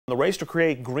The race to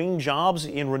create green jobs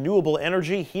in renewable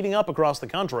energy heating up across the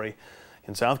country.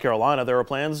 In South Carolina, there are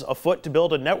plans afoot to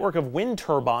build a network of wind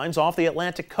turbines off the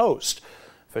Atlantic coast.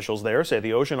 Officials there say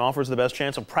the ocean offers the best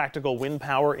chance of practical wind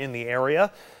power in the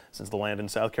area, since the land in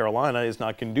South Carolina is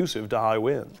not conducive to high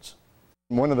winds.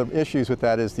 One of the issues with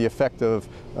that is the effect of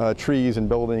trees and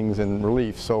buildings and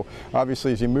relief. So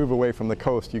obviously as you move away from the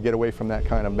coast, you get away from that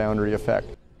kind of boundary effect.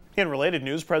 In related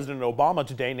news, President Obama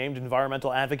today named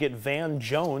environmental advocate Van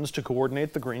Jones to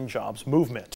coordinate the green jobs movement.